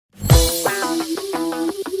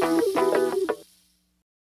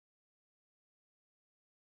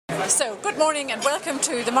So, good morning and welcome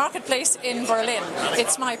to the marketplace in Berlin.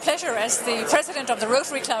 It's my pleasure as the president of the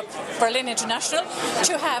Rotary Club Berlin International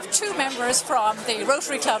to have two members from the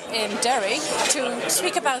Rotary Club in Derry to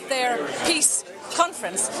speak about their peace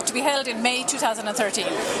conference to be held in May 2013.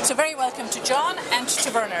 So very welcome to John and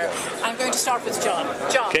to Werner. I'm going to start with John.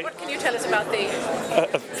 John, okay. What can you tell us about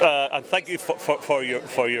the... and thank you for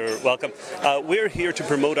your welcome. We're here to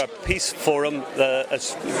promote our Peace Forum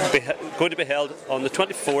that's going to be held on the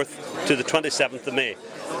 24th to the 27th of May.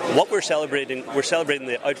 What we're celebrating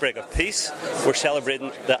the outbreak of peace. We're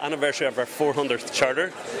celebrating the anniversary of our 400th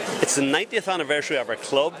charter. It's the 90th anniversary of our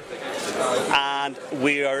club, and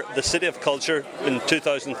we are the City of Culture in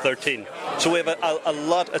 2013. So we have a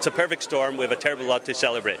lot. It's a perfect storm. We have a terrible lot to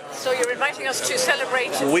celebrate. So you're inviting us to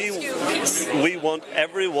celebrate peace. We want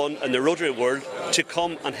everyone in the Rotary world to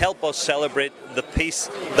come and help us celebrate the peace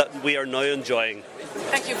that we are now enjoying.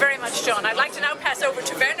 Thank you very much, John. I'd like to now pass over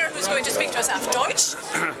to Werner, who's going to speak to us auf Deutsch.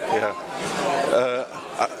 Ja.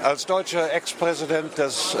 Als deutscher Ex-Präsident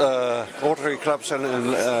des Rotary Clubs in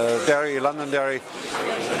Derry, Londonderry,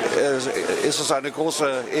 ist es eine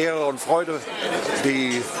große Ehre und Freude,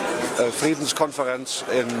 die Friedenskonferenz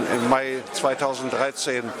im Mai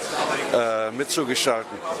 2013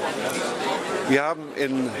 mitzugestalten. Wir haben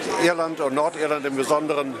in Irland und Nordirland im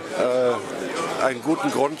Besonderen einen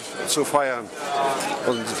guten Grund zu feiern.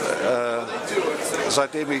 Und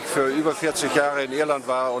seitdem ich für über 40 Jahre in Irland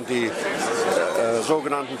war und die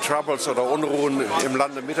sogenannten Troubles oder Unruhen im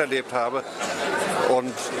Lande miterlebt habe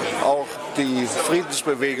und auch die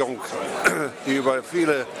Friedensbewegung, die über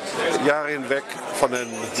viele Jahre hinweg von den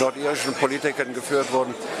nordirischen Politikern geführt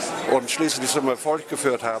wurden und schließlich zum Erfolg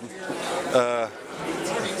geführt haben,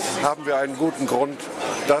 haben wir einen guten Grund,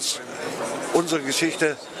 unsere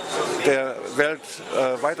Geschichte der Welt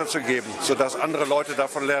weiterzugeben, sodass andere Leute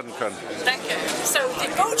davon lernen können. Danke. So, die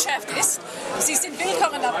Botschaft ist, Sie sind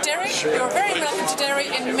willkommen auf Derry. You're very welcome to Derry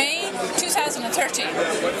in May 2013.